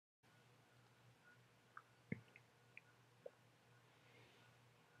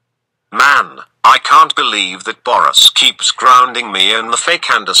can't believe that Boris keeps grounding me and the fake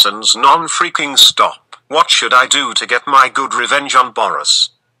Andersons non-freaking stop. What should I do to get my good revenge on Boris?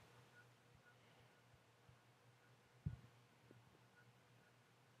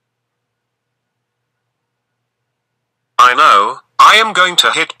 I know, I am going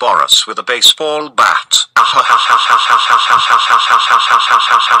to hit Boris with a baseball bat.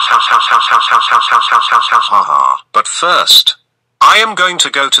 But first, I am going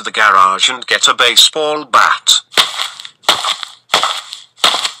to go to the garage and get a baseball bat.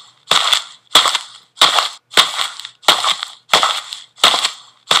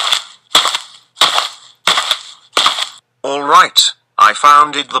 Alright, I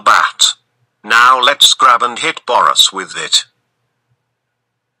found the bat. Now let's grab and hit Boris with it.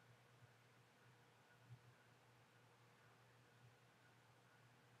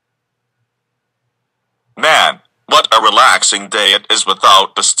 Man, what a relaxing day it is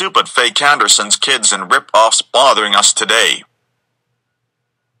without the stupid fake Andersons kids and rip-offs bothering us today.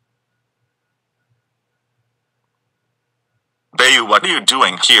 Baillou, what are you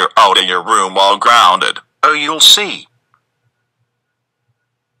doing here out in your room while grounded? Oh, you'll see.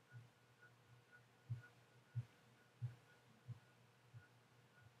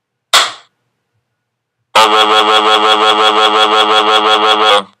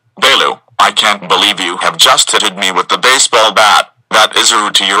 Baillou, I can't believe you have just hit me with the baseball bat. That is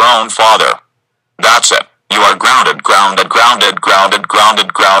rude to your own father. That's it. You are grounded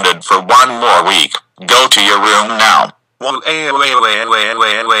for 1 more week. Go to your room now.